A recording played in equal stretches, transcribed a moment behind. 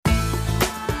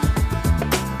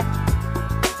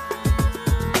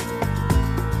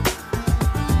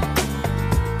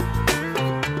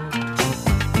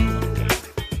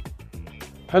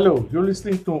Hello, you're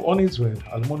listening to On Israel,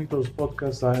 Al Monitor's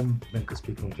podcast. I'm Ben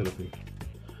Kaspi from Tel Aviv.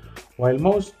 While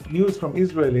most news from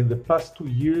Israel in the past 2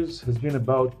 years has been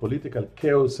about political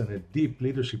chaos and a deep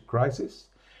leadership crisis,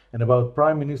 and about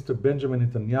Prime Minister Benjamin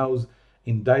Netanyahu's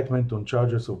indictment on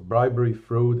charges of bribery,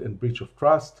 fraud, and breach of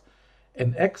trust,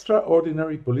 an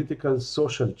extraordinary political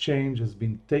social change has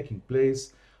been taking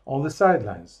place on the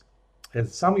sidelines.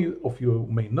 As some of you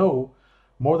may know,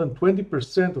 more than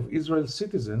 20% of Israel's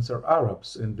citizens are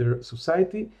Arabs, and their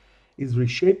society is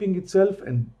reshaping itself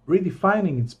and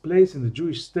redefining its place in the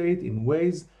Jewish state in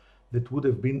ways that would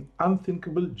have been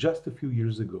unthinkable just a few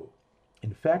years ago.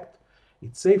 In fact,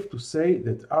 it's safe to say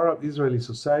that Arab Israeli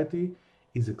society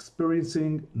is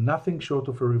experiencing nothing short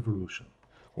of a revolution.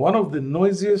 One of the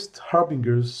noisiest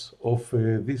harbingers of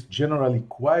this generally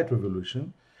quiet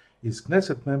revolution is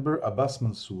Knesset member Abbas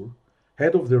Mansour,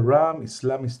 head of the Ram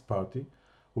Islamist Party,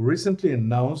 who recently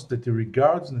announced that he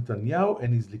regards Netanyahu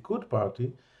and his Likud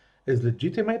party as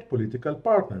legitimate political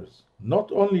partners.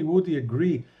 Not only would he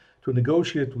agree to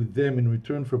negotiate with them in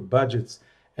return for budgets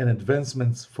and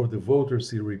advancements for the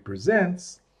voters he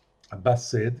represents, Abbas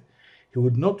said he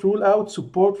would not rule out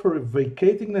support for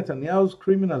vacating Netanyahu's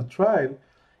criminal trial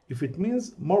if it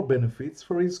means more benefits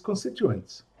for his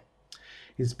constituents.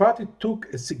 His party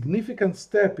took a significant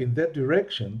step in that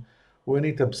direction when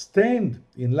it abstained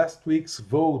in last week's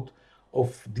vote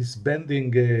of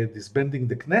disbanding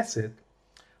the Knesset,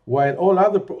 while all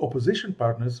other opposition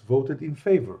partners voted in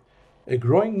favor. A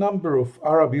growing number of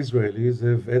Arab Israelis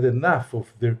have had enough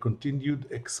of their continued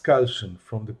expulsion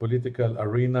from the political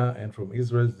arena and from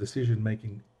Israel's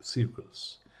decision-making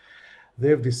circles. They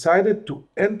have decided to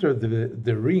enter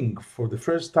the ring for the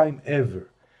first time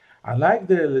ever. Unlike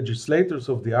the legislators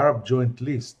of the Arab Joint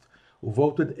List, who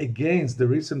voted against the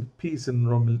recent peace and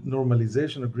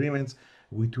normalization agreements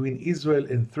between Israel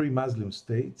and three Muslim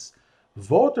states,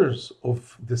 voters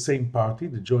of the same party,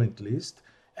 the Joint List,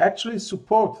 actually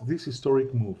support this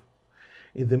historic move.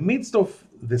 In the midst of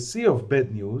the sea of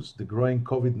bad news, the growing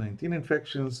COVID-19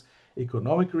 infections,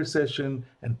 economic recession,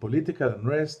 and political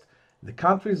unrest, the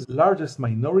country's largest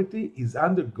minority is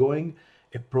undergoing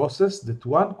a process that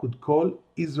one could call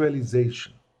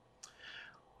Israelization.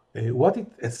 What it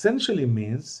essentially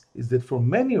means is that for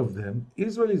many of them,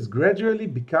 Israel is gradually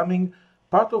becoming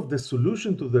part of the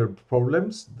solution to their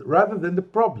problems rather than the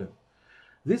problem.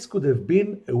 This could have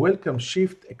been a welcome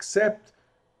shift, except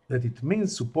that it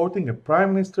means supporting a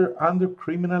prime minister under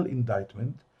criminal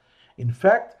indictment. In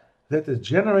fact, that has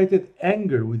generated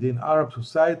anger within Arab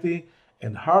society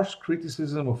and harsh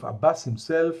criticism of Abbas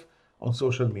himself on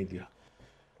social media.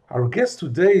 Our guest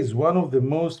today is one of the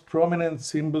most prominent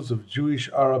symbols of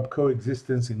Jewish-Arab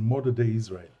coexistence in modern-day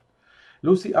Israel.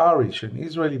 Lucy Arish, an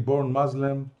Israeli-born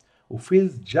Muslim who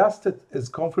feels just as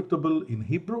comfortable in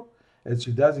Hebrew as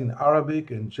she does in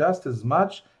Arabic and just as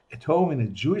much at home in a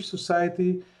Jewish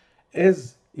society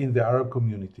as in the Arab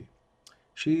community.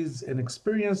 She is an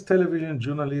experienced television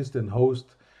journalist and host,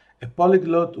 a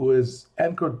polyglot who has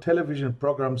anchored television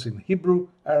programs in Hebrew,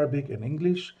 Arabic, and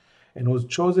English, and was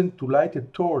chosen to light a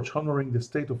torch honoring the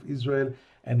State of Israel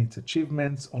and its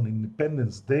achievements on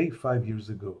Independence Day 5 years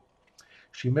ago.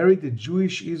 She married a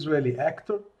Jewish Israeli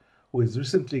actor who has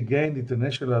recently gained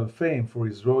international fame for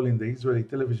his role in the Israeli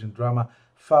television drama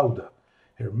Fauda.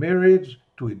 Her marriage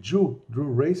to a Jew drew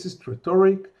racist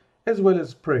rhetoric as well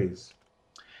as praise.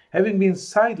 Having been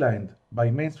sidelined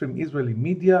by mainstream Israeli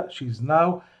media, she is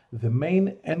now the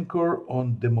main anchor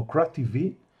on Democrat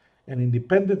TV, an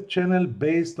independent channel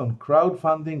based on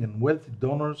crowdfunding and wealthy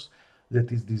donors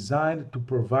that is designed to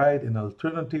provide an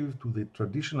alternative to the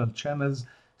traditional channels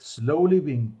slowly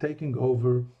being taken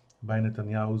over by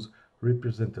Netanyahu's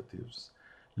representatives.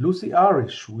 Lucy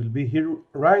Arish will be here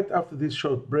right after this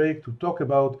short break to talk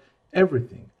about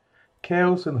everything: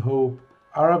 chaos and hope,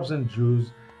 Arabs and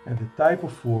Jews, and the type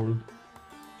of world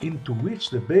into which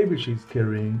the baby she is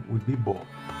carrying will be born.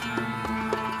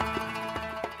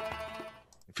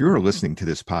 If you're listening to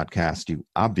this podcast, you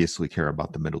obviously care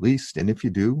about the Middle East, and if you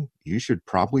do, you should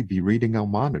probably be reading Al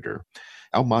Monitor.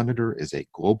 Al Monitor is a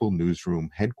global newsroom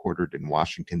headquartered in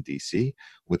Washington, D.C.,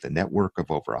 with a network of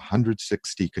over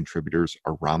 160 contributors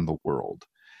around the world.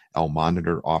 Al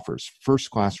Monitor offers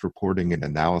first-class reporting and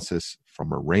analysis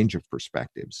from a range of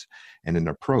perspectives, and an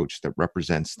approach that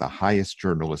represents the highest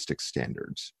journalistic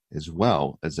standards, as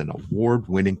well as an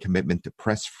award-winning commitment to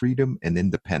press freedom and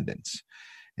independence.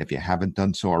 If you haven't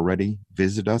done so already,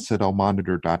 visit us at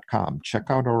almonitor.com, check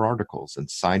out our articles,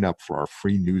 and sign up for our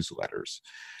free newsletters.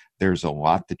 There's a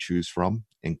lot to choose from,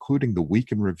 including the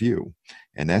Week in Review,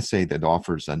 an essay that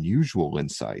offers unusual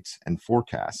insights and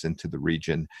forecasts into the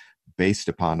region based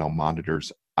upon Al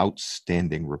Monitor's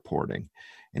outstanding reporting.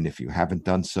 And if you haven't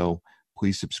done so,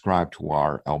 please subscribe to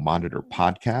our Al Monitor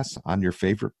podcast on your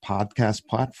favorite podcast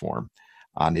platform,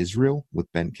 on Israel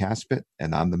with Ben Caspit,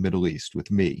 and on the Middle East with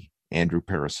me, Andrew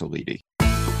Parasiliti.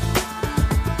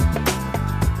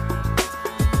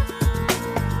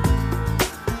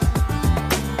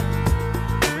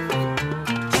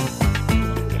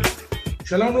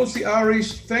 Shalom Lucy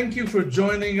Arish, thank you for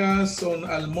joining us on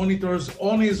Al Monitor's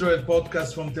On Israel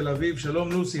podcast from Tel Aviv. Shalom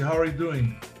Lucy, how are you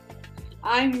doing?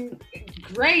 I'm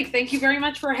great. Thank you very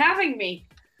much for having me.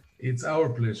 It's our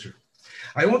pleasure.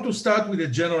 I want to start with a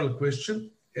general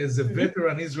question. As a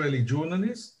veteran Israeli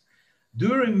journalist, do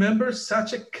you remember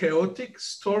such a chaotic,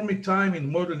 stormy time in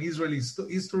modern Israeli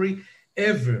history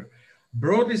ever?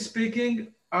 Broadly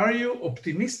speaking, are you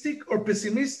optimistic or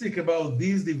pessimistic about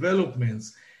these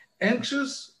developments?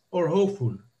 Anxious or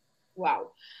hopeful?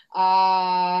 Wow.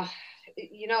 I'm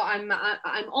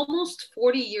almost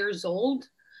 40 years old,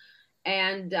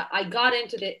 and I got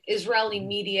into the Israeli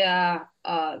media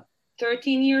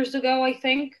 13 years ago, I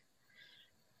think.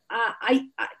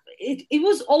 It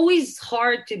was always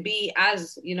hard to be,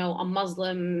 as a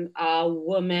Muslim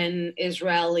woman,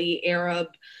 Israeli, Arab,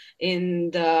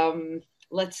 in the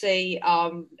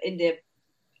in the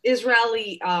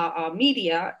Israeli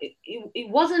media. It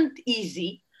wasn't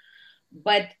easy,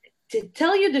 but to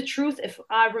tell you the truth, if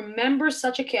I remember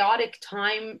such a chaotic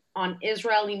time on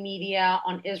Israeli media,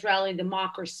 on Israeli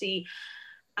democracy,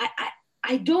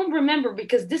 I don't remember,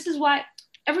 because this is why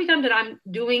every time that I'm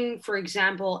doing, for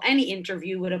example, any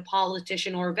interview with a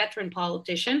politician or a veteran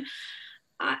politician,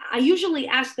 I usually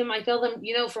ask them, I tell them,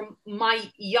 from my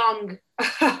young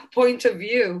point of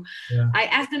view, I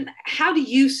ask them, how do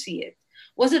you see it?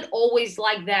 Was it always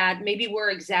like that? Maybe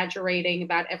we're exaggerating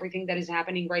about everything that is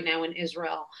happening right now in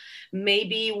Israel.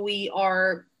 Maybe we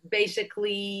are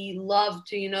basically love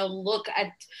to, look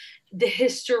at the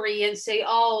history and say,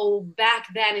 oh, back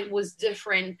then it was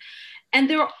different. And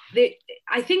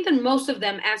I think that most of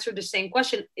them answered the same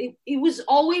question. It was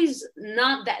always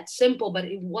not that simple, but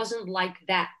it wasn't like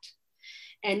that.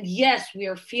 And yes, we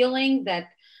are feeling that,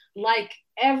 like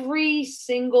every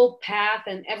single path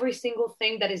and every single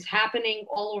thing that is happening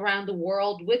all around the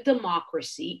world with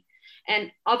democracy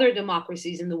and other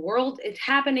democracies in the world, it's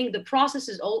happening. The process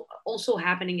is also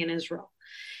happening in Israel.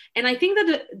 And I think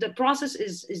that the process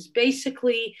is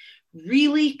basically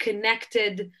really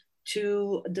connected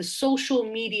to the social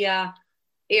media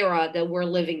era that we're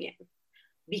living in.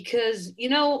 Because,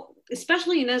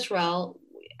 especially in Israel,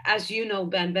 as you know,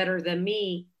 Ben, better than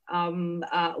me,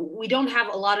 we don't have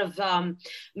a lot of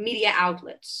media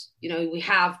outlets. We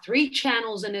have 3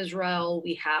 channels in Israel.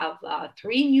 We have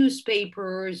 3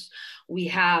 newspapers. We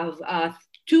have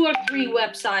 2 or 3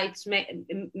 websites,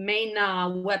 main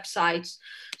websites.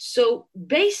 So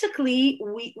basically,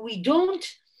 we don't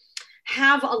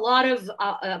have a lot of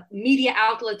media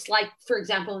outlets like, for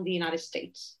example, in the United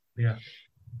States. Yeah.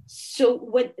 So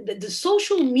when the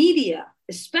social media,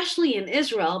 especially in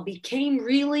Israel, became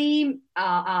really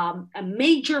a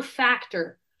major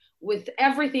factor with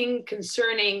everything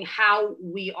concerning how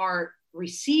we are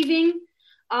receiving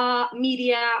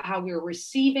media, how we're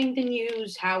receiving the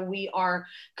news, how we are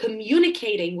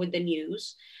communicating with the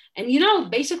news, and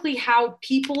basically how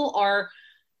people are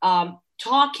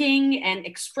talking and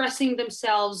expressing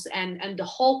themselves, and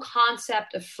the whole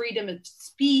concept of freedom of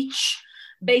speech,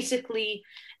 basically,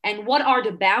 and what are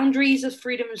the boundaries of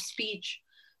freedom of speech.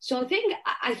 So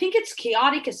I think it's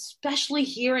chaotic, especially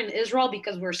here in Israel,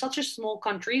 because we're such a small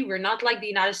country. We're not like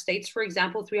the United States, for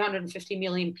example, 350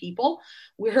 million people.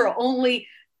 We're only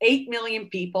 8 million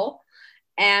people,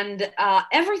 and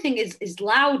everything is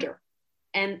louder.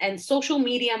 And social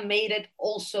media made it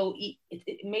also, it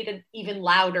made it even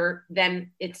louder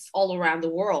than it's all around the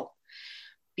world.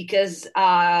 Because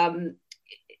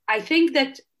I think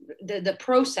that the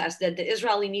process that the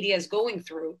Israeli media is going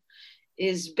through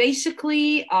is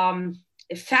basically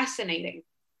fascinating,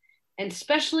 and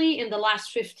especially in the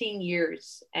last 15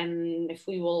 years. And if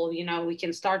we will, we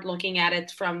can start looking at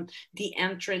it from the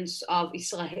entrance of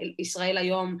Israel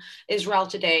Hayom, Israel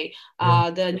Today,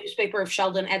 the newspaper of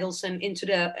Sheldon Adelson into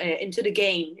the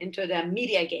game, into the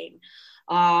media game.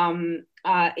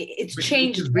 It's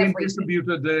changed. It's being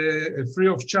distributed free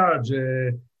of charge,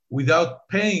 without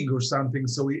paying or something.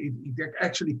 So it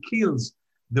actually kills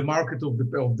the market of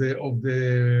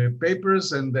the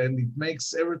papers, and then it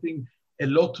makes everything a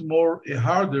lot more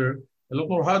hard.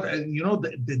 And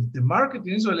the market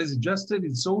in Israel, as you just said,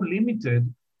 is so limited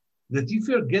that if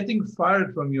you're getting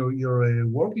fired from your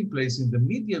working place in the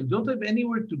media, you don't have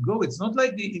anywhere to go. It's not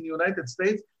like in the United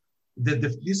States that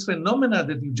this phenomena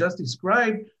that you just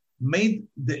described, made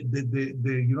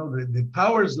the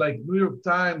powers like New York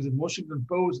Times and Washington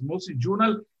Post, Wall Street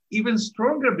Journal even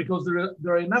stronger, because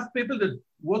there are enough people that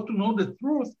want to know the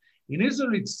truth. In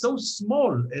Israel, it's so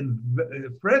small and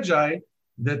fragile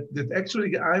that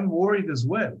actually I'm worried as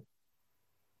well.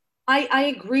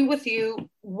 I agree with you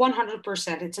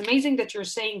 100%. It's amazing that you're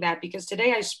saying that, because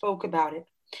today I spoke about it.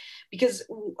 Because,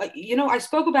 I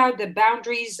spoke about the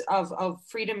boundaries of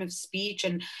freedom of speech,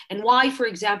 and why, for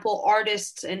example,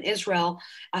 artists in Israel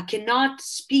cannot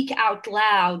speak out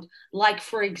loud, like,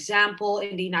 for example,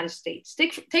 in the United States.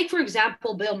 Take for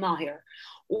example, Bill Maher,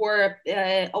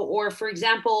 or for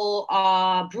example,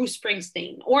 Bruce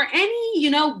Springsteen, or any,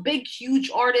 big,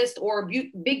 huge artist or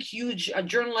big, huge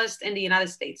journalist in the United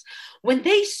States. When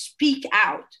they speak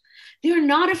out, they're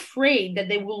not afraid that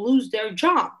they will lose their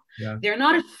job. Yeah. They're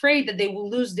not afraid that they will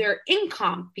lose their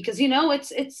income, because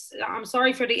it's I'm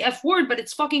sorry for the F word, but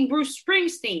it's fucking Bruce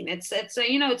Springsteen.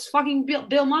 It's fucking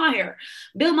Bill Maher.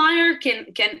 Bill Maher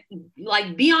can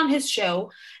like be on his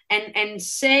show and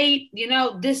say,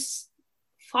 this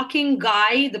fucking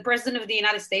guy, the president of the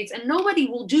United States, and nobody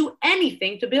will do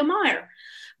anything to Bill Maher.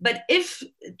 But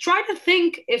try to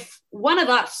think if one of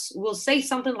us will say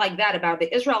something like that about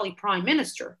the Israeli prime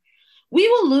minister, we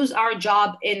will lose our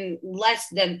job in less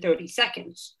than 30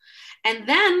 seconds. And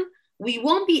then we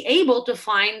won't be able to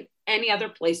find any other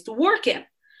place to work in,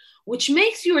 which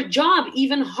makes your job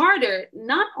even harder,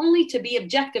 not only to be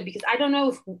objective, because I don't know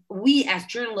if we as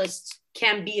journalists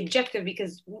can be objective,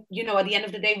 because, at the end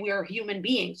of the day, we are human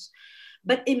beings,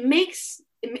 but it makes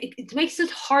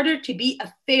it harder to be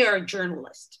a fair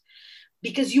journalist.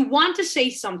 Because you want to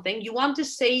say something, you want to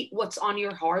say what's on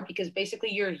your heart, because basically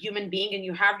you're a human being and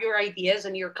you have your ideas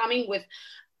and you're coming with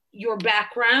your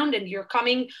background and you're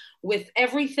coming with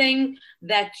everything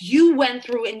that you went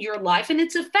through in your life, and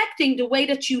it's affecting the way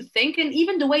that you think and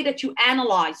even the way that you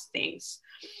analyze things.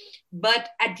 But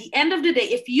at the end of the day,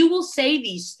 if you will say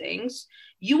these things,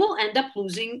 you will end up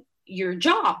losing your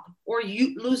job or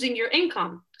you losing your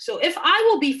income. So if I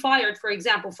will be fired, for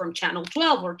example, from Channel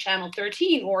 12 or Channel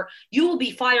 13, or you will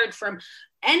be fired from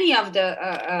any of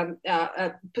the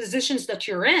positions that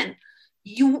you're in,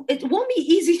 it won't be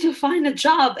easy to find a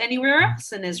job anywhere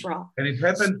else in Israel. And it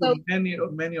happened to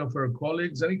many of our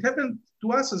colleagues, and it happened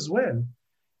to us as well.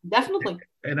 Definitely.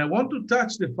 And I want to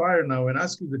touch the fire now and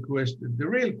ask you the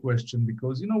real question,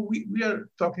 because, we are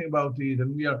talking about it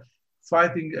and we are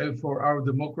fighting for our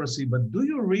democracy, but do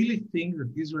you really think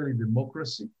that Israeli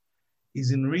democracy is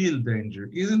in real danger?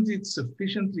 Isn't it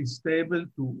sufficiently stable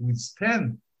to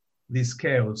withstand this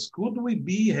chaos? Could we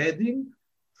be heading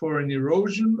for an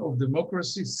erosion of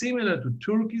democracy similar to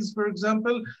Turkey's, for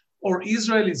example, or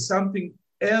Israel is something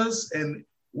else, and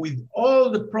with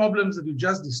all the problems that you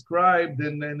just described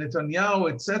and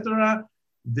Netanyahu, etc.,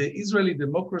 the Israeli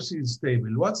democracy is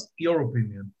stable? What's your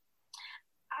opinion?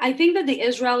 I think that the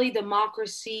Israeli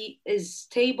democracy is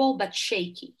stable but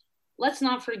shaky. Let's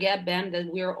not forget, Ben, that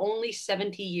we're only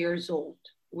 70 years old.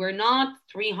 We're not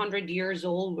 300 years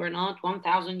old. We're not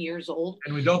 1,000 years old.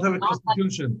 And we don't have a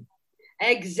constitution.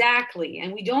 Exactly.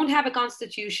 And we don't have a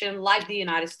constitution like the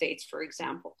United States, for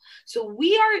example. So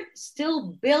we are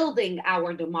still building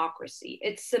our democracy.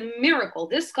 It's a miracle.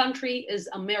 This country is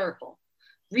a miracle.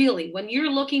 Really, when you're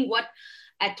looking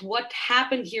at what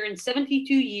happened here in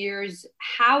 72 years,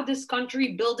 how this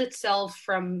country built itself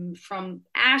from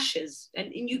ashes,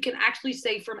 and you can actually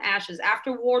say from ashes,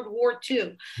 after World War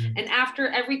II, and after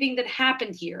everything that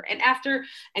happened here,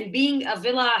 and being a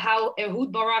villa, how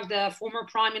Ehud Barak, the former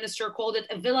prime minister, called it,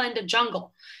 a villa in the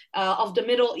jungle of the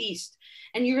Middle East.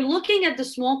 And you're looking at the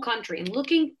small country and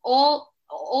looking all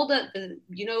the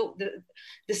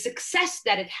success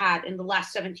that it had in the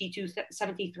last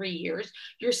 73 years,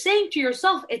 you're saying to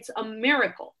yourself, it's a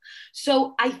miracle.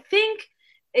 So I think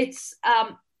it's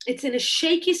in a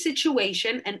shaky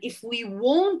situation. And if we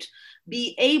won't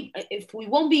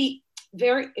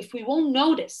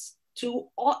notice to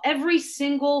every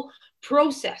single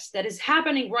process that is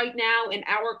happening right now in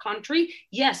our country,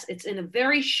 yes, it's in a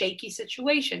very shaky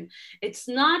situation. It's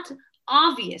not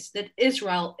obvious that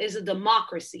Israel is a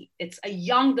democracy. It's a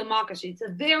young democracy. It's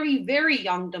a very, very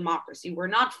young democracy. We're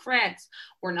not France.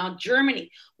 We're not Germany.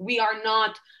 We are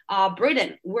not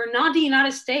Britain. We're not the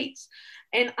United States.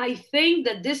 And I think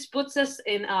that this puts us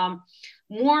in a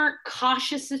more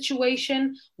cautious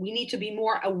situation. We need to be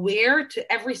more aware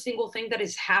to every single thing that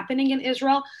is happening in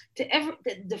Israel,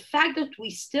 the fact that we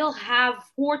still have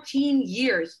 14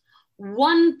 years,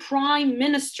 one prime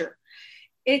minister.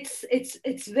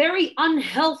 It's very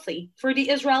unhealthy for the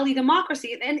Israeli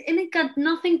democracy. And it got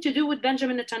nothing to do with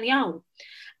Benjamin Netanyahu.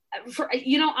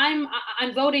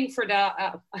 I'm voting for the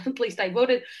at least I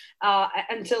voted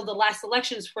until the last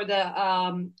elections for the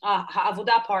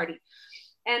Avodah Party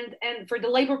and for the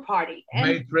Labor Party. And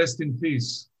may it rest in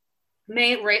peace.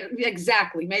 May it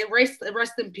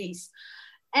rest in peace.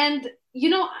 And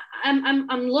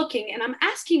I'm looking and I'm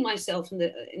asking myself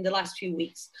in the last few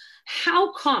weeks,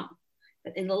 how come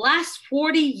that in the last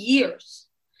 40 years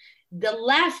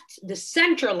the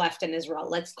center left in Israel,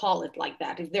 let's call it like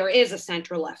that, if there is a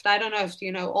center left, I don't know if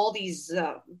all these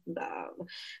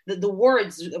the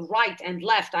words right and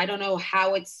left, I don't know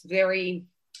how it's very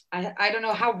I don't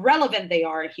know how relevant they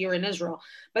are here in Israel,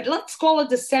 but let's call it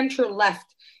the center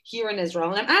left here in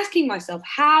Israel. And I'm asking myself,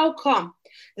 how come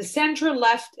the center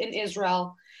left in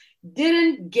Israel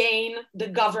didn't gain the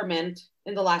government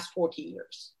in the last 40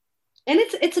 years? And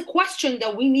it's a question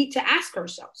that we need to ask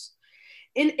ourselves.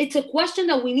 And it's a question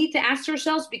that we need to ask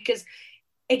ourselves because,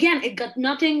 again, it got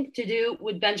nothing to do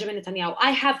with Benjamin Netanyahu.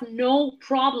 I have no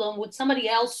problem with somebody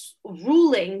else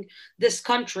ruling this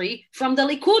country from the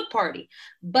Likud party.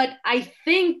 But I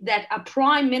think that a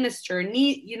prime minister in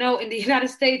the United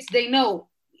States, they know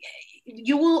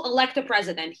you will elect a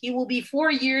president. He will be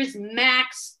 4 years,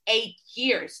 max 8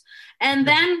 years. And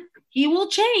then he will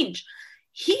change.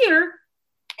 Here,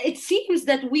 it seems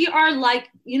that we are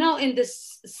in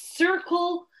this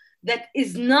circle that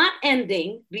is not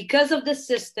ending because of the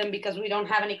system, because we don't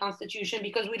have any constitution,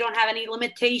 because we don't have any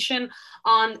limitation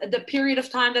on the period of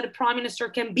time that a prime minister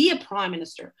can be a prime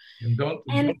minister. And don't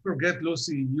forget,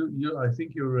 Lucy, you I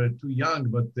think you're too young,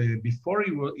 but before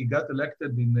he got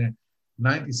elected in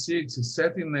 96, he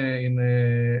sat in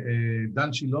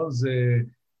Dan Shilon's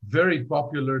very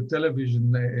popular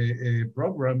television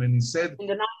program, and he said, in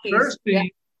the 90s,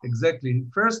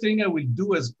 first thing I will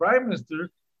do as prime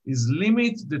minister is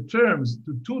limit the terms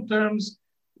to 2 terms.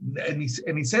 And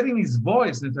he said in his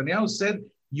voice, Netanyahu said,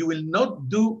 you will not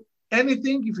do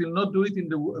anything if you'll not do it in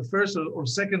the first or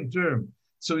second term.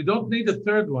 So you don't need a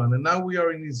third one. And now we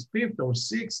are in his 5th or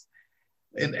 6th.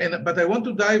 But I want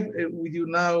to dive with you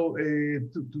now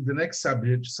to the next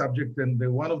subject. And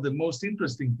one of the most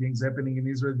interesting things happening in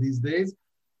Israel these days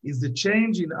is the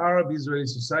change in Arab-Israeli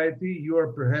society. You are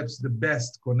perhaps the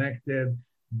best connected,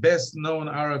 best known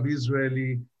Arab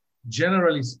Israeli.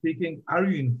 Generally speaking, are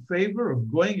you in favor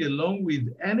of going along with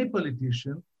any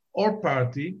politician or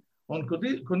party on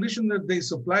condition that they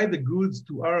supply the goods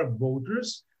to Arab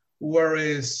voters who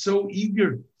are so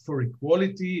eager for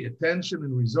equality, attention,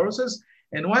 and resources?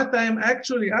 And what I'm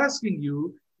actually asking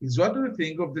you is, what do you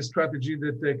think of the strategy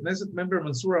that Knesset member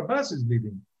Mansour Abbas is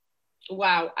leading?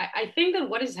 Wow. I think that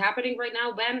what is happening right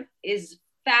now, Ben, is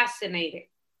fascinating.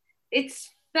 It's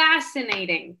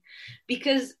fascinating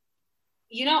because,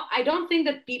 I don't think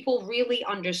that people really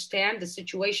understand the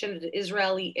situation that the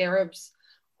Israeli Arabs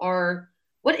are.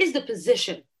 What is the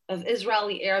position of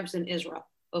Israeli Arabs in Israel?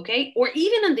 Okay. Or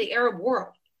even in the Arab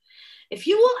world. If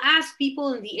you will ask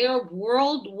people in the Arab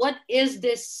world, what is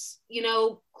this,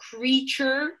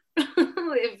 creature,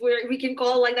 if we can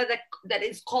call it like that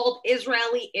is called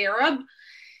Israeli Arab,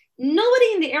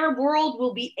 nobody in the Arab world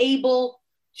will be able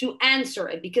to answer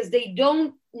it because they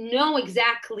don't know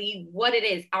exactly what it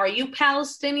is. Are you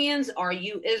Palestinians? Are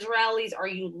you Israelis? Are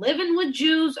you living with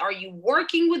Jews? Are you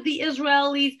working with the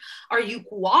Israelis? Are you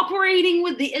cooperating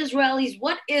with the Israelis?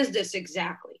 What is this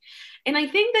exactly? And I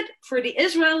think that for the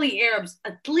Israeli Arabs,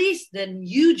 at least the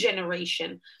new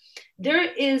generation, there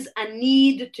is a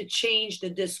need to change the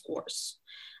discourse.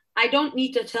 I don't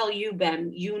need to tell you,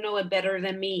 Ben, you know it better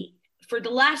than me. For the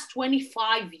last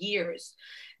 25 years,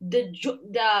 the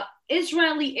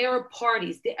Israeli Arab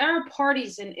parties, the Arab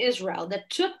parties in Israel that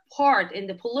took part in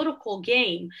the political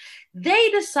game, they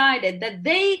decided that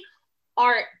they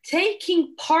are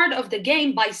taking part of the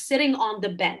game by sitting on the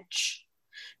bench.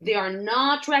 They are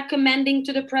not recommending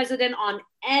to the president on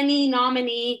any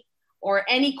nominee or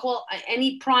any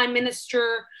prime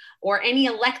minister or any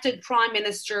elected prime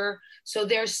minister. So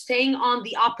they're staying on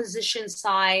the opposition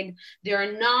side.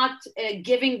 They're not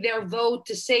giving their vote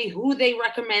to say who they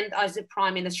recommend as a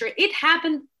prime minister. It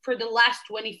happened for the last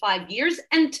 25 years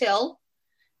until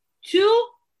 2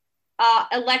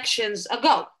 elections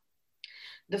ago.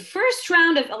 The first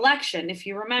round of election, if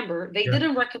you remember, they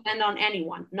didn't recommend on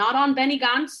anyone, not on Benny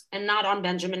Gantz and not on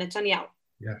Benjamin Netanyahu.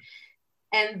 Yeah.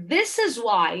 And this is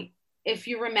why, if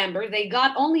you remember, they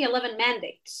got only 11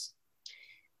 mandates.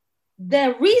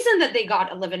 The reason that they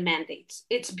got 11 mandates,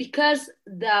 it's because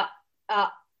the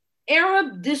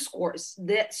Arab discourse,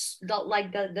 the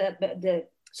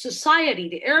society,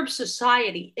 the Arab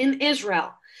society in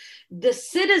Israel, the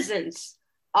citizens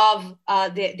of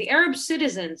the Arab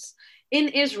citizens in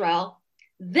Israel,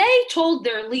 they told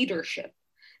their leadership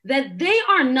that they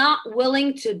are not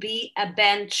willing to be a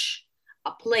bench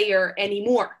player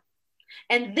anymore.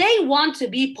 And they want to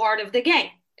be part of the game.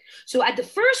 So at the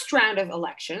first round of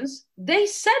elections, they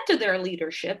said to their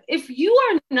leadership, if you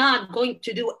are not going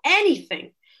to do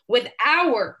anything with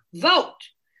our vote,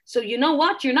 so you know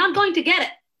what? You're not going to get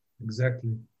it.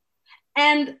 Exactly.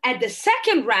 And at the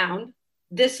second round,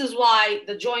 this is why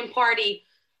the Joint Party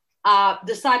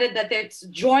decided that it's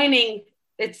joining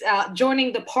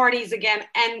the parties again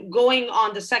and going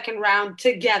on the second round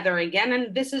together again.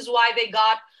 And this is why they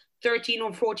got 13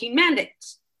 or 14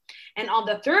 mandates. And on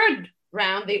the third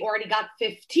round, they already got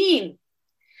 15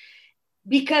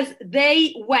 because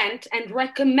they went and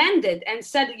recommended and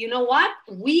said, you know what?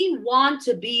 We want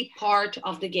to be part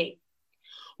of the game.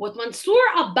 What Mansour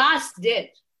Abbas did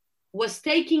was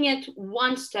taking it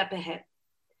one step ahead.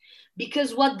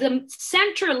 Because what the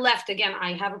center left, again,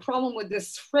 I have a problem with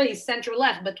this phrase, center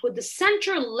left, but what the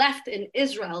center left in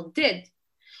Israel did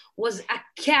was a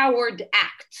coward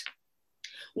act.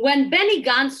 When Benny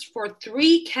Gantz for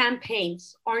 3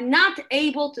 campaigns are not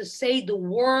able to say the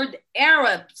word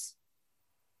Arabs,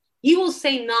 he will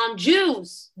say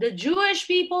non-Jews, the Jewish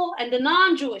people and the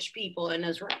non-Jewish people in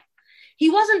Israel. He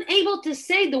wasn't able to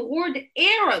say the word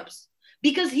Arabs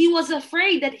because he was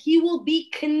afraid that he will be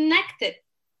connected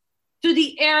to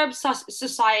the Arab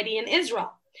society in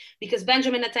Israel. Because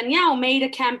Benjamin Netanyahu made a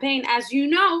campaign, as you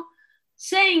know,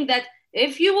 saying that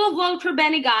if you will vote for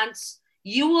Benny Gantz,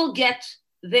 you will get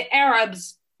the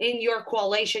Arabs in your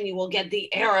coalition, you will get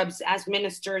the Arabs as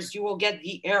ministers, you will get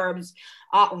the Arabs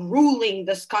ruling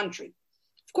this country.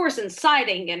 Of course,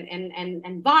 inciting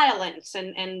and violence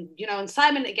and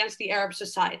incitement against the Arab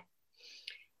society.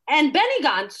 And Benny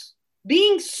Gantz,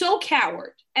 being so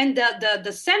coward, and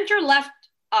the center-left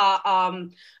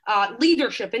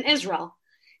leadership in Israel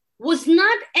was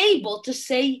not able to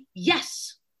say,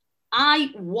 yes,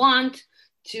 I want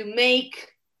to make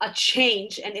a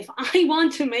change. And if I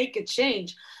want to make a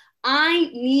change, I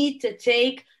need to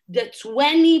take the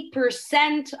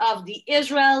 20% of the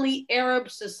Israeli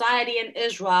Arab society in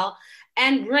Israel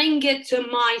and bring it to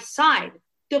my side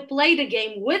to play the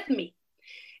game with me.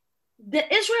 The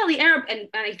Israeli Arab, and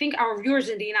I think our viewers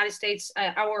in the United States,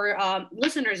 our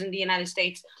listeners in the United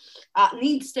States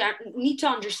need to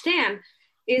understand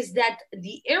is that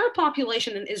the Arab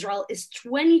population in Israel is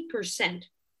 20%.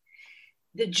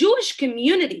 The Jewish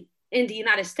community in the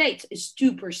United States is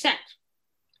 2%,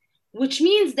 which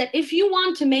means that if you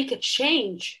want to make a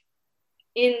change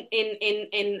in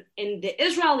the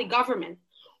Israeli government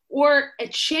or a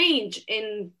change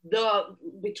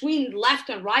between left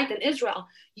and right in Israel,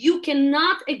 you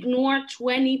cannot ignore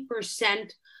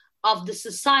 20% of the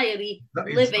society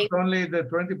living. It's not only the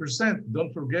 20%.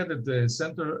 Don't forget that the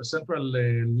central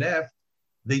left,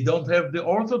 they don't have the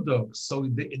Orthodox, so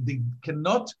they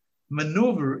cannot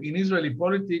maneuver in Israeli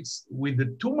politics with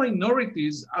the 2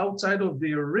 minorities outside of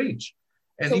their reach.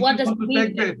 And so if what you does want it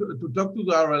mean? to talk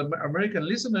to our American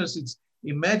listeners, it's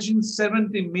imagine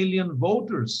 70 million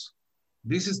voters.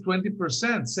 This is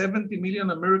 20%, 70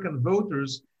 million American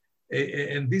voters.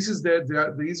 And this is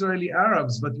the Israeli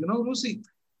Arabs. But you know, Lucy,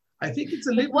 I think it's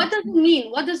a little... What does it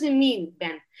mean? What does it mean,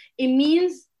 Ben? It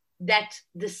means that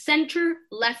the center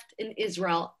left in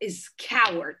Israel is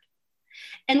coward.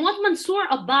 And what Mansour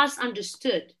Abbas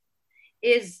understood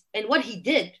is, and what he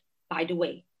did, by the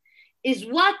way, is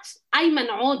what Ayman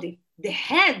Odeh, the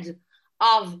head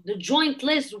of the joint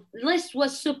list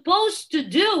was supposed to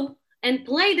do and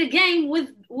play the game with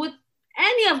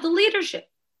any of the leadership.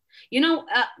 You know,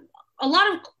 a lot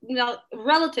of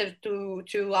relative to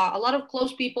a lot of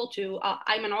close people to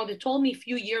Ayman Odeh told me a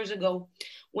few years ago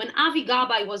when Avi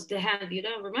Gabay was the head. You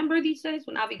don't remember these days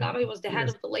when Avi Gabay was the head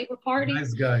of the Labor Party?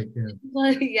 Nice guy,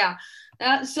 yeah.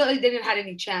 Yeah. So he didn't have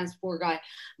any chance, poor guy.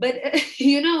 But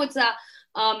you know, it's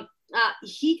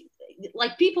he,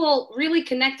 like, people really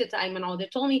connected to Ayman Odeh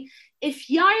told me if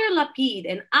Yair Lapid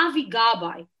and Avi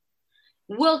Gabay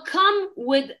will come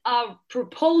with a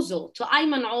proposal to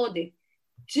Ayman Odeh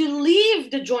to leave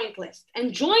the joint list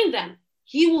and join them,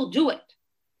 he will do it.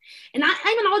 And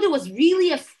Ayman Odeh was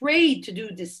really afraid to do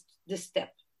this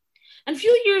step. And a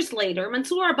few years later,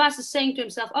 Mansour Abbas is saying to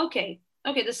himself, okay,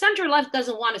 the center left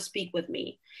doesn't want to speak with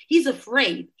me. He's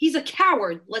afraid. He's a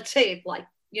coward. Let's say it like,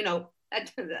 you know,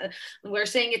 we're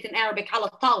saying it in Arabic,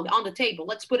 on the table.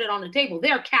 Let's put it on the table.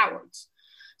 They're cowards.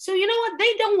 So you know what?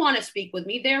 They don't want to speak with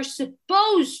me. They're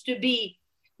supposed to be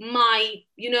my,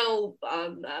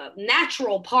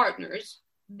 natural partners.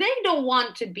 They don't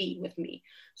want to be with me.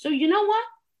 So you know what?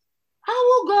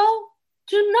 I will go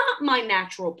to not my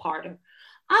natural partner.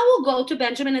 I will go to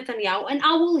Benjamin Netanyahu and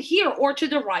I will hear, or to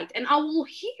the right, and I will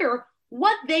hear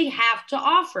what they have to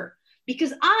offer,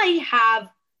 because I have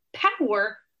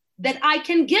power that I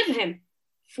can give him.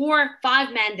 For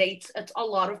 5 mandates, it's a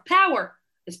lot of power,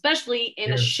 especially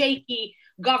in a shaky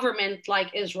government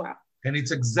like Israel. And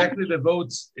it's exactly the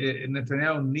votes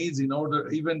Netanyahu needs in order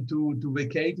even to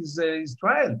vacate his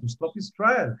trial, to stop his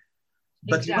trial.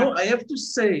 But exactly. I have to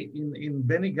say in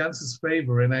Benny Gantz's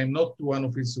favor, and I'm not one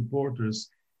of his supporters,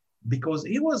 because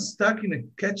he was stuck in a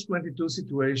catch-22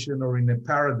 situation or in a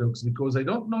paradox, because I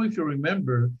don't know if you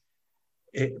remember,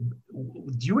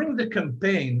 during the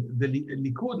campaign, the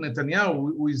Likud,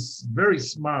 Netanyahu, who is very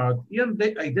smart, he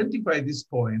identified this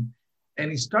point, and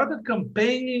he started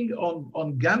campaigning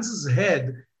on Gantz's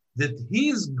head that he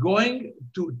is going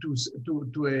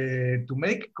to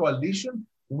make a coalition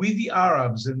with the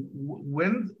Arabs. And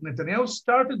when Netanyahu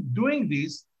started doing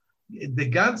this, the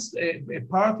Gantz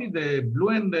party, the blue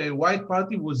and the white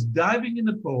party, was diving in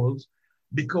the polls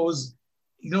because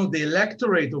the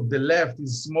electorate of the left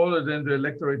is smaller than the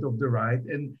electorate of the right.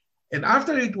 And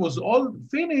after it was all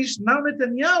finished, now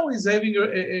Netanyahu is having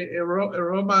a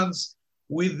romance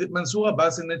with Mansour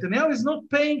Abbas, and Netanyahu is not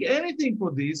paying anything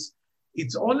for this.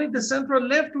 It's only the central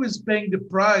left who is paying the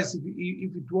price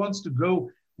if it wants to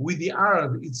go with the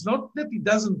Arab. It's not that he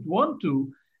doesn't want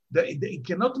to, that he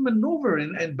cannot maneuver,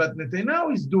 but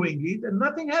Netanyahu is doing it and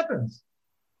nothing happens.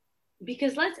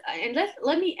 Because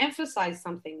let me emphasize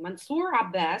something. Mansour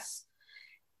Abbas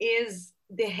is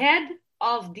the head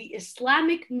of the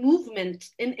Islamic movement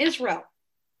in Israel.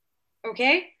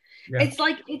 Okay? Yeah.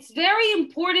 It's very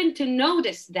important to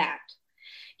notice that.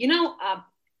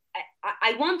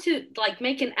 I want to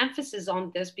make an emphasis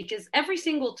on this, because every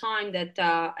single time that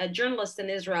a journalist in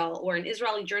Israel or an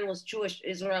Israeli journalist, Jewish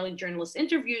Israeli journalist,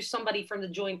 interviews somebody from the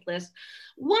joint list,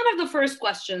 one of the first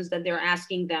questions that they're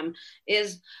asking them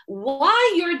is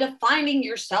why you're defining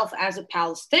yourself as a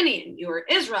Palestinian. You're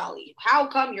Israeli. How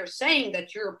come you're saying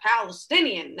that you're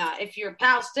Palestinian? If you're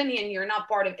Palestinian, you're not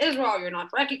part of Israel. You're not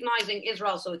recognizing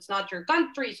Israel, so it's not your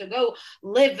country. So go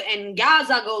live in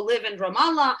Gaza, go live in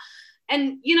Ramallah.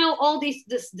 And, all this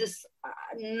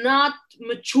not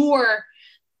mature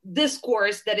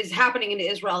discourse that is happening in the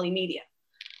Israeli media.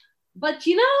 But,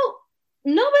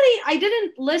 I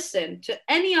didn't listen to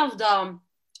any of the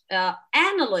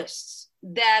analysts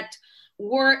that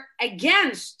were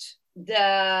against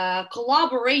the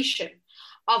collaboration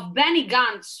of Benny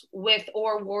Gantz with,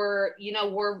 or were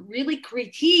really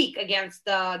critique against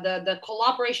the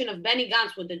collaboration of Benny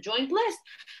Gantz with the joint list,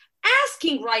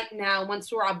 asking right now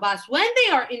Mansour Abbas, when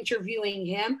they are interviewing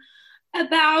him,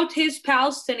 about his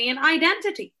Palestinian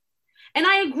identity. And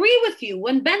I agree with you,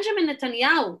 when Benjamin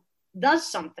Netanyahu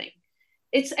does something,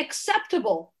 it's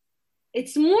acceptable.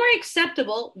 It's more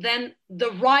acceptable than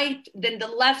the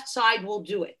left side will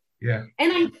do it. Yeah.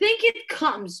 And I think it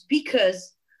comes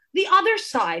because the other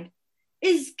side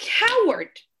is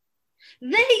coward.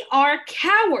 They are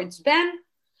cowards, Ben.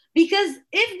 Because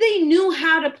if they knew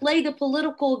how to play the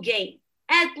political game,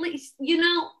 at least,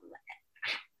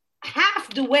 half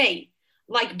the way,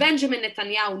 like Benjamin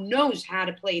Netanyahu knows how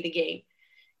to play the game,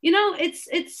 it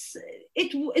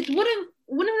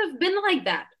wouldn't have been like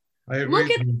that. I agree.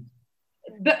 Look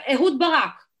at Ehud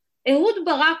Barak. Ehud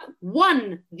Barak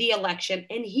won the election,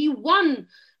 and he won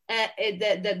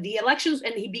the elections,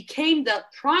 and he became the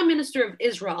prime minister of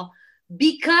Israel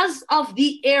because of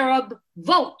the Arab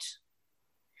vote.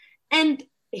 And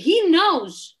he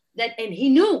knows that, and he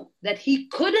knew that he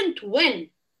couldn't win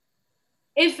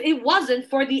if it wasn't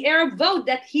for the Arab vote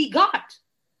that he got.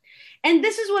 And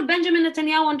this is what Benjamin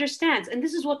Netanyahu understands. And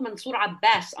this is what Mansour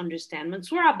Abbas understands.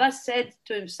 Mansour Abbas said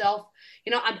to himself,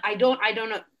 I don't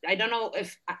know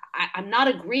if I'm not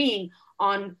agreeing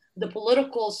on the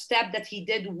political step that he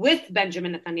did with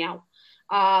Benjamin Netanyahu.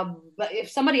 But if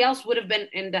somebody else would have been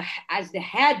as the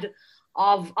head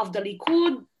of the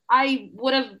Likud,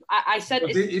 I said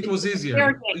it was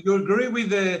easier. You agree with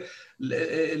the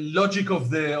logic of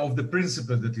the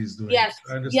principle that he's doing?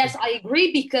 Yes, I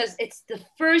agree, because it's the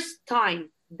first time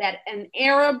that an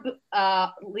Arab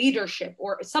leadership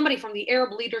or somebody from the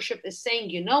Arab leadership is saying,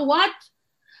 you know what?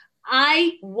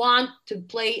 I want to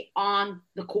play on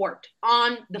the court,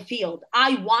 on the field.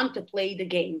 I want to play the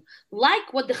game,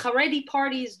 like what the Haredi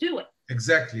party is doing.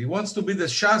 Exactly. He wants to be the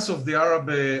Shas of the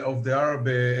Arab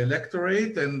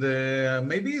electorate, and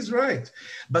maybe he's right.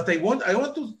 But I want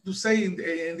to say in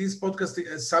this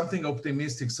podcast something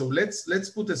optimistic. So let's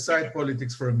put aside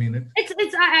politics for a minute.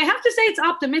 I have to say it's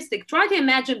optimistic. Try to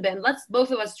imagine, Ben. Let's both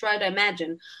of us try to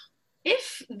imagine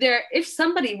if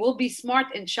somebody will be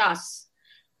smart in Shas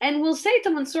and will say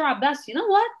to Mansour Abbas, you know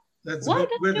what?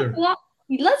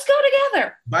 Let's go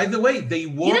together. By the way, they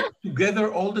work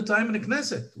together all the time in the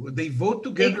Knesset. They vote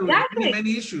together on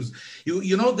many issues.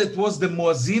 You know, that was the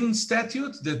Muazzin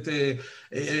statute that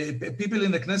people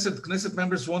in the Knesset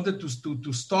members wanted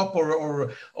to stop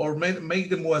or make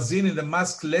the Muazzin in the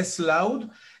mosque less loud.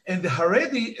 And the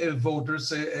Haredi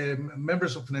voters,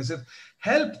 members of Knesset,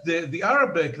 helped the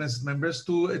Arab Knesset members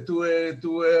to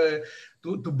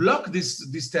block this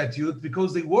statute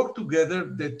because they work together,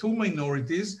 the two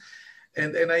minorities.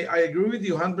 And I agree with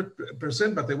you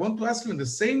 100%, but I want to ask you on the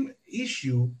same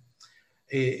issue,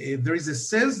 there is a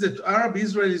sense that Arab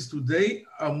Israelis today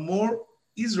are more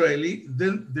Israeli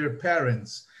than their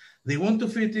parents. They want to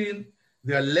fit in.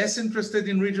 They are less interested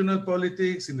in regional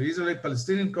politics, in the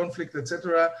Israeli-Palestinian conflict,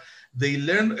 etc. They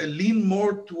lean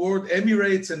more toward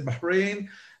Emirates and Bahrain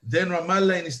than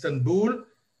Ramallah and Istanbul.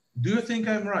 Do you think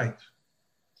I'm right?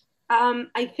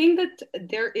 I think that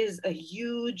there is a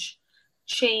huge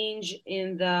change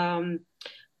in the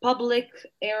public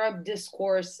Arab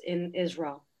discourse in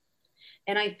Israel.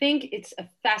 And I think it's a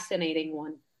fascinating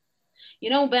one.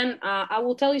 You know, Ben, I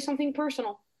will tell you something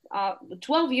personal.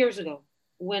 12 years ago,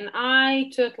 when I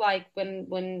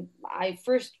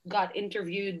first got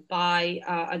interviewed by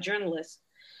a journalist,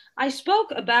 I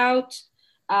spoke about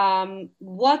how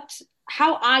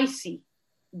I see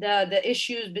the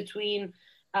issues between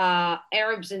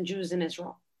Arabs and Jews in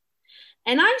Israel.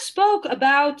 And I spoke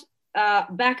about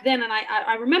back then, and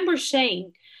I remember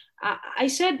saying, I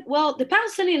said, well, the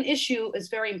Palestinian issue is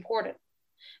very important.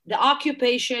 The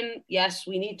occupation, yes,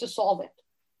 we need to solve it.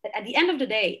 But at the end of the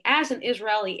day, as an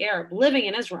Israeli Arab living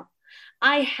in Israel,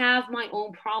 I have my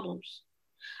own problems.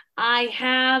 I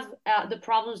have the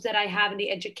problems that I have in the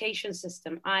education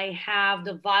system. I have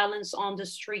the violence on the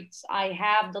streets. I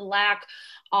have the lack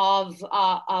of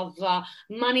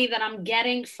money that I'm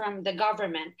getting from the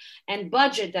government and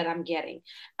budget that I'm getting.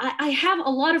 I have a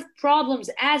lot of problems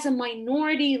as a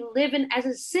minority living, as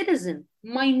a citizen,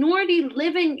 minority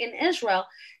living in Israel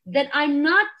that I'm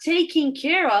not taking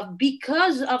care of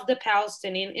because of the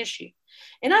Palestinian issue.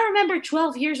 And I remember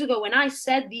 12 years ago when I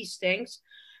said these things,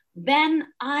 then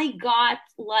I got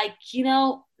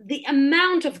the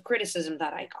amount of criticism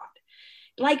that I got.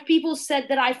 Like people said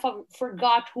that I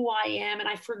forgot who I am and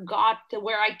I forgot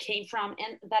where I came from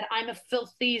and that I'm a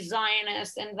filthy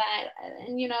Zionist and that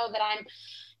I'm,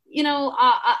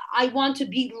 I want to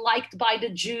be liked by the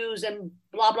Jews and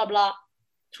blah, blah, blah.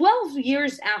 12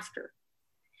 years after,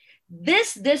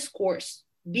 this discourse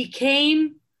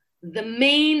became the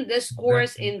main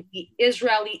discourse in the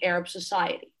Israeli Arab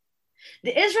society.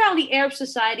 The Israeli Arab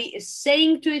society is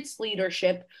saying to its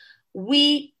leadership,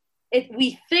 we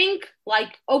think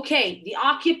like, okay, the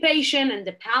occupation and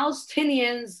the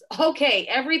Palestinians, okay,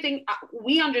 everything,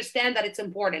 we understand that it's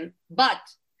important. But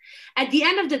at the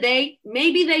end of the day,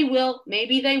 maybe they will,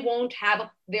 maybe they won't have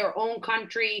their own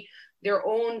country, their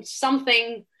own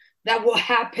something that will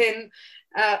happen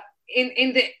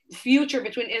in the future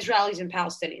between Israelis and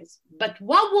Palestinians. But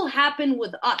what will happen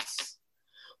with us?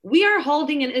 We are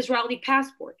holding an Israeli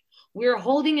passport. We are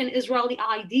holding an Israeli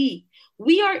ID.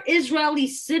 We are Israeli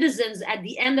citizens at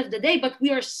the end of the day, but we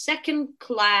are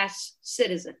second-class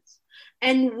citizens.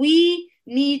 And we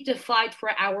need to fight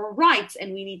for our rights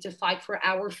and we need to fight for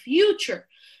our future.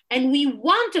 And we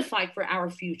want to fight for our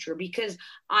future because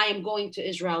I am going to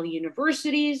Israeli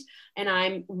universities and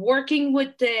I'm working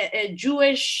with the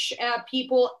Jewish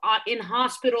people in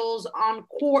hospitals,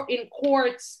 in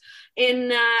courts,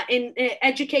 in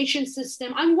education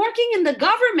system. I'm working in the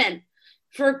government,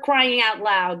 for crying out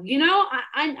loud. You know,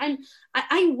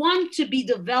 I want to be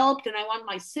developed and I want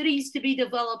my cities to be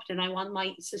developed and I want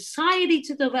my society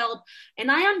to develop. And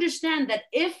I understand that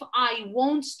if I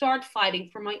won't start fighting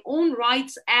for my own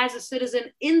rights as a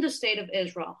citizen in the state of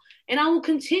Israel, and I will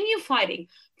continue fighting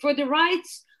for the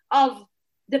rights of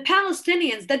the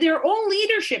Palestinians, that their own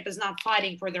leadership is not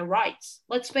fighting for their rights.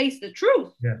 Let's face the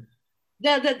truth. Yeah.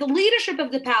 The leadership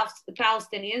of the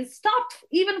Palestinians stopped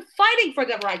even fighting for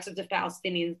the rights of the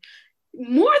Palestinians.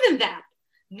 More than that,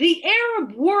 the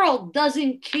Arab world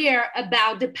doesn't care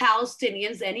about the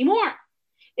Palestinians anymore.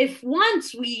 If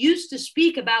once we used to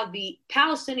speak about the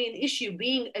Palestinian issue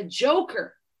being a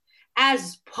joker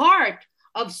as part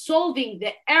of solving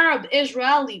the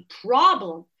Arab-Israeli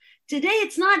problem, today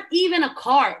it's not even a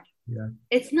card. Yeah.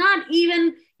 It's not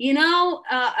even,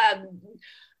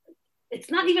 it's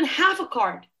not even half a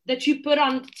card that you put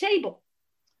on the table.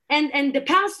 And the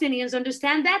Palestinians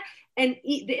understand that, and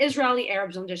the Israeli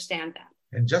Arabs understand that.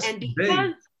 And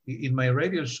today, in my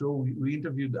radio show, we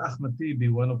interviewed Ahmed Tibi,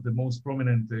 one of the most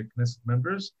prominent Knesset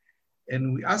members,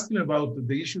 and we asked him about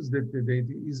the issues that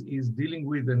he's dealing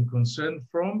with and concerned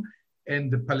from.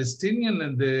 and the Palestinian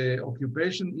and the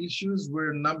occupation issues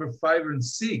were number 5 and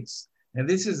 6. And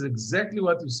this is exactly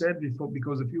what you said before,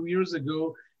 because a few years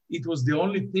ago, it was the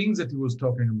only things that he was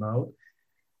talking about.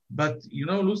 But, you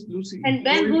know, Lucy... And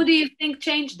then who do you think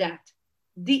changed that?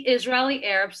 The Israeli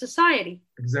Arab Society.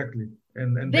 Exactly.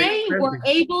 And they were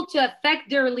able to affect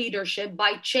their leadership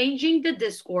by changing the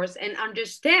discourse and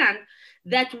understand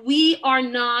that we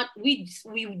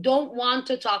don't want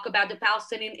to talk about the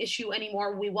Palestinian issue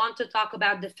anymore. We want to talk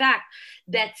about the fact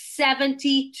that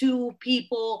 72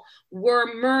 people were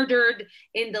murdered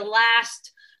in the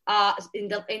last in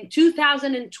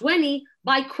 2020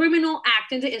 by criminal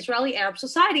act in the Israeli Arab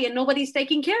Society, and nobody's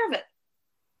taking care of it.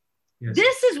 Yes.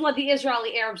 This is what the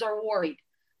Israeli Arabs are worried.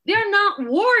 They're not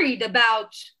worried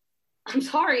about,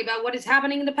 about what is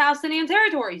happening in the Palestinian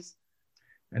territories.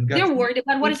 And they're worried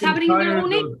about what is happening in their own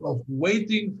nation. Of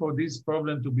waiting for this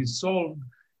problem to be solved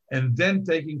and then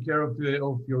taking care of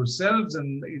yourselves,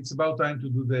 and it's about time to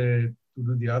do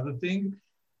the other thing.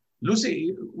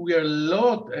 Lucy, we are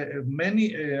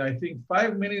I think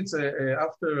 5 minutes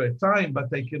after a time,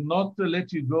 but I cannot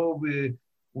let you go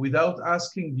without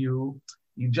asking you.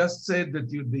 You just said that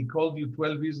they called you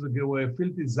 12 years ago a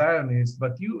filthy Zionist,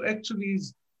 but you actually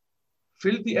is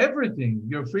filthy everything.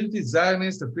 You're a filthy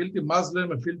Zionist, a filthy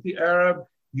Muslim, a filthy Arab.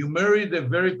 You married a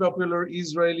very popular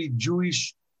Israeli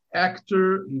Jewish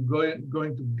actor. You're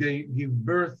going to give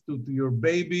birth to your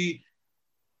baby.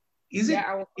 Is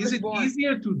it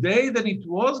easier today than it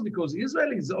was? Because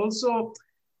Israel is also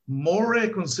more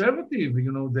conservative.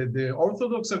 You know, the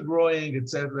Orthodox are growing,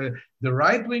 etc. The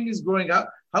right wing is growing up.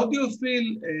 How do you feel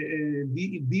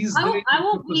these days?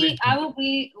 I will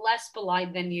be less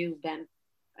polite than you, Ben.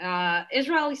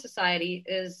 Israeli society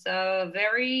is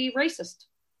very racist.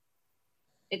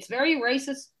 It's very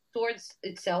racist towards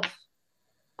itself.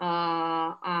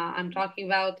 I'm talking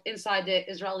about inside the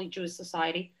Israeli Jewish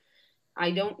society.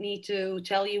 I don't need to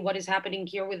tell you what is happening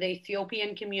here with the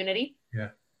Ethiopian community. Yeah.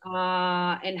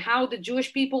 And how the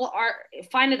Jewish people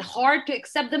find it hard to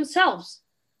accept themselves.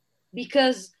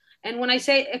 And when I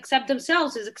say accept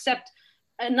themselves, is accept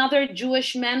another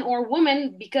Jewish man or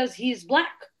woman because he's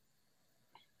black.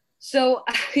 So,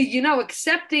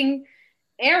 accepting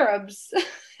Arabs,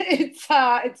 it's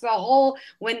a whole,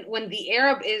 when the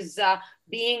Arab is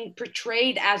being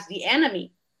portrayed as the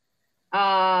enemy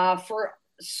for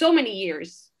so many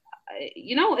years,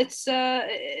 it's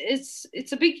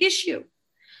a big issue.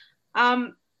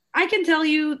 I can tell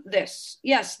you this.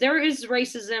 Yes, there is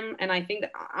racism, and I think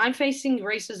that I'm facing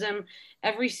racism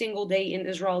every single day in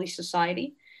Israeli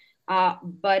society.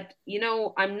 But,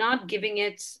 I'm not giving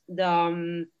it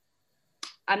the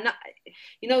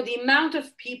amount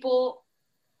of people,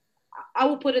 I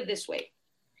will put it this way.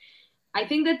 I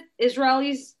think that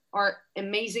Israelis are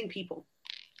amazing people.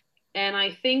 And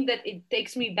I think that it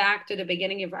takes me back to the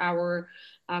beginning of our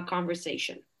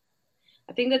conversation.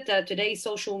 I think that today's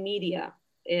social media,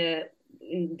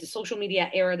 in the social media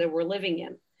era that we're living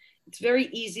in, it's very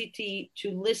easy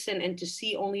to listen and to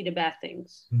see only the bad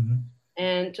things. Mm-hmm.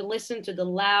 And to listen to the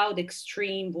loud,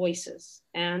 extreme voices.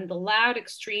 And the loud,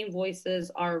 extreme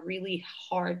voices are really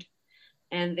hard,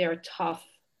 and they're tough,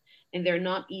 and they're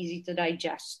not easy to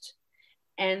digest.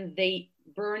 And they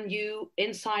burn you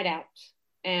inside out.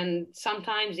 And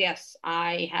sometimes, yes,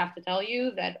 I have to tell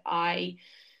you that I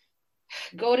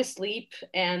go to sleep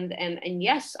and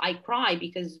yes, I cry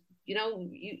because,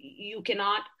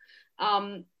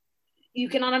 you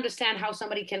cannot understand how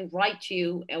somebody can write to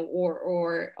you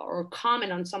or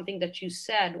comment on something that you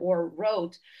said or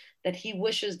wrote, that he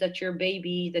wishes that your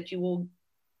baby, that you will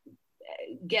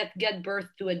get birth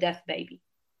to a deaf baby.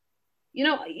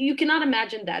 You cannot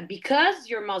imagine that because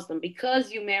you're Muslim,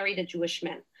 because you married a Jewish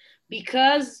man,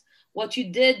 because what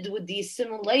you did with the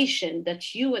assimilation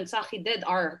that you and Tzachi did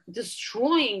are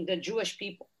destroying the Jewish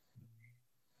people.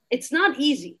 It's not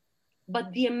easy,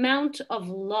 but the amount of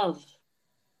love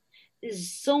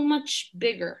is so much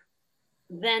bigger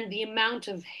than the amount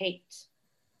of hate.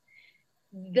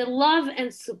 The love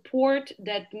and support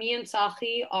that me and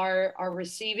Tzachi are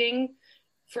receiving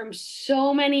from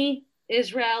so many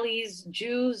Israelis,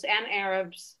 Jews, and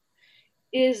Arabs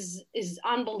is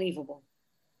unbelievable.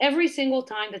 Every single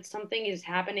time that something is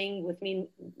happening with me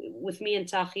and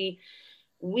Tzachi,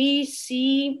 we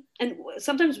see, and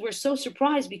sometimes we're so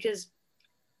surprised because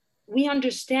we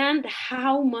understand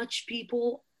how much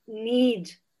people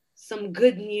need some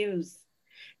good news.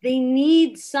 They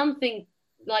need something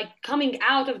like coming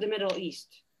out of the Middle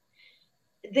East.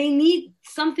 They need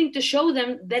something to show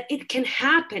them that it can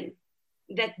happen,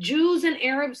 that Jews and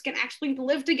Arabs can actually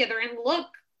live together. And look,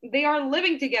 they are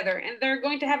living together and they're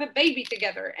going to have a baby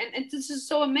together. And this is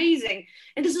so amazing.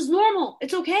 And this is normal.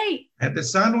 It's okay. And the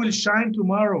sun will shine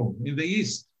tomorrow in the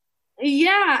east.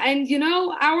 Yeah, and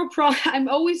I'm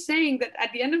always saying that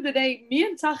at the end of the day, me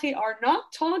and Tzachi are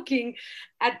not talking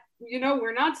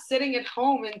we're not sitting at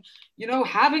home and,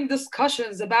 having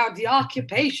discussions about the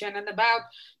occupation and about,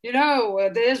 the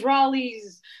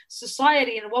Israelis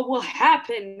society and what will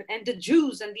happen and the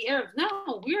Jews and the Arabs.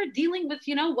 No, we're dealing with,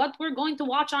 what we're going to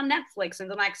watch on Netflix in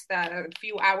the next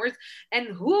few hours, and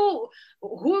who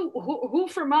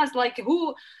from us, like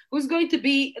who's going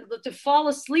to fall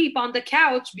asleep on the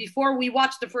couch before we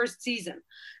watch the first season.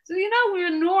 So, we're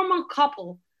a normal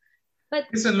couple. But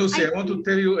listen, Lucy, I want to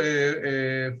tell you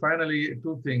finally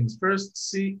two things. First,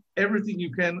 see everything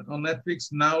you can on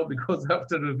Netflix now, because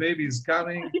after the baby is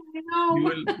coming, you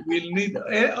will need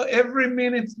every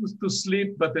minute to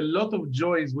sleep, but a lot of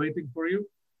joy is waiting for you.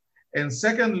 And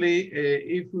secondly,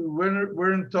 if we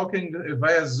weren't talking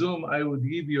via Zoom, I would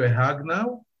give you a hug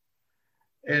now.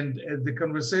 And the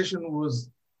conversation was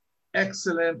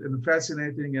excellent and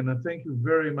fascinating, and I thank you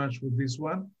very much for this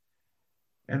one.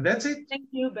 And that's it. Thank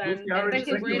you, Ben. It's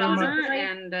a great honor,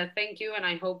 and thank you. And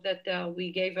I hope that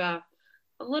we gave a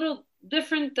little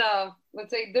different,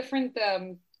 different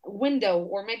window,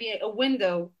 or maybe a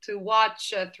window to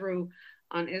watch through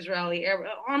on Israeli,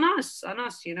 on us.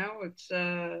 It's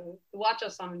watch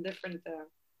us on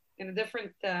in a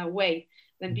different way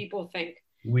than people think.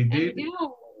 We did.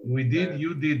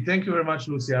 You did. Thank you very much,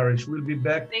 Lucy Arish. We'll be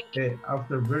back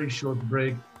after a very short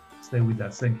break. Stay with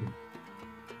us. Thank you.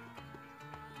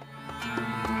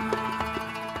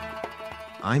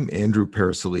 I'm Andrew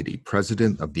Parasiliti,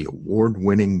 president of the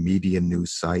award-winning media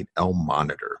news site El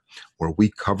Monitor, where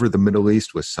we cover the Middle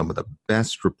East with some of the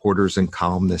best reporters and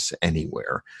columnists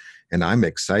anywhere. And I'm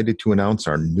excited to announce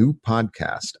our new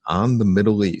podcast, On the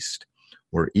Middle East,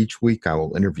 where each week I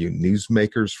will interview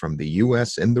newsmakers from the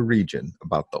U.S. and the region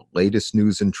about the latest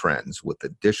news and trends, with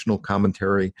additional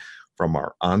commentary from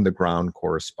our on-the-ground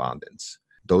correspondents.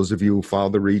 Those of you who follow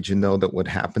the region know that what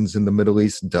happens in the Middle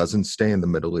East doesn't stay in the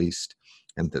Middle East.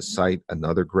 And to cite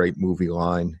another great movie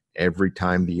line, every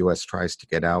time the U.S. tries to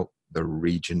get out, the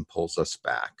region pulls us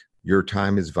back. Your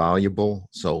time is valuable,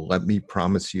 so let me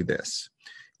promise you this.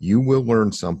 You will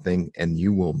learn something and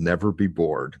you will never be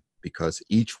bored, because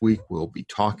each week we'll be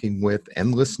talking with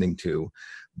and listening to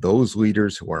those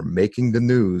leaders who are making the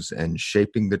news and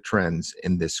shaping the trends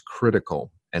in this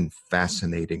critical and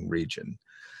fascinating region.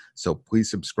 So please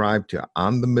subscribe to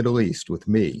On the Middle East with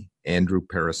me, Andrew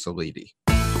Parasiliti.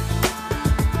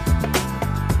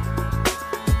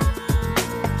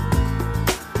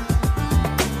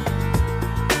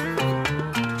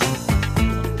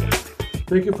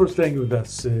 Thank you for staying with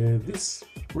us. This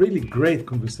really great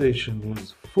conversation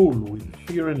was full with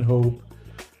fear and hope,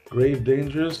 grave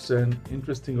dangers, and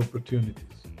interesting opportunities.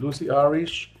 Lucy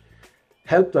Arish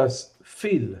helped us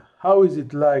feel how is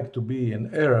it like to be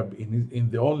an Arab in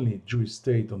the only Jewish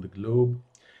state on the globe,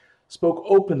 spoke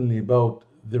openly about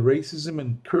the racism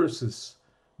and curses,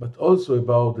 but also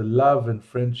about the love and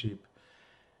friendship.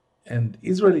 And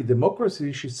Israeli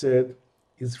democracy, she said,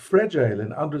 is fragile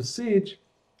and under siege,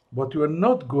 but you are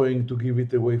not going to give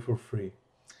it away for free.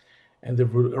 And the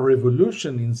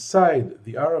revolution inside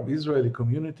the Arab-Israeli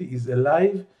community is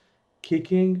alive,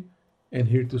 kicking, and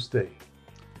here to stay.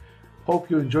 Hope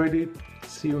you enjoyed it.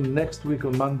 See you next week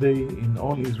on Monday in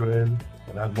On Israel.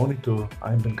 And Al Monitor,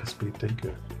 I'm Ben Caspit. Take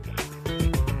care.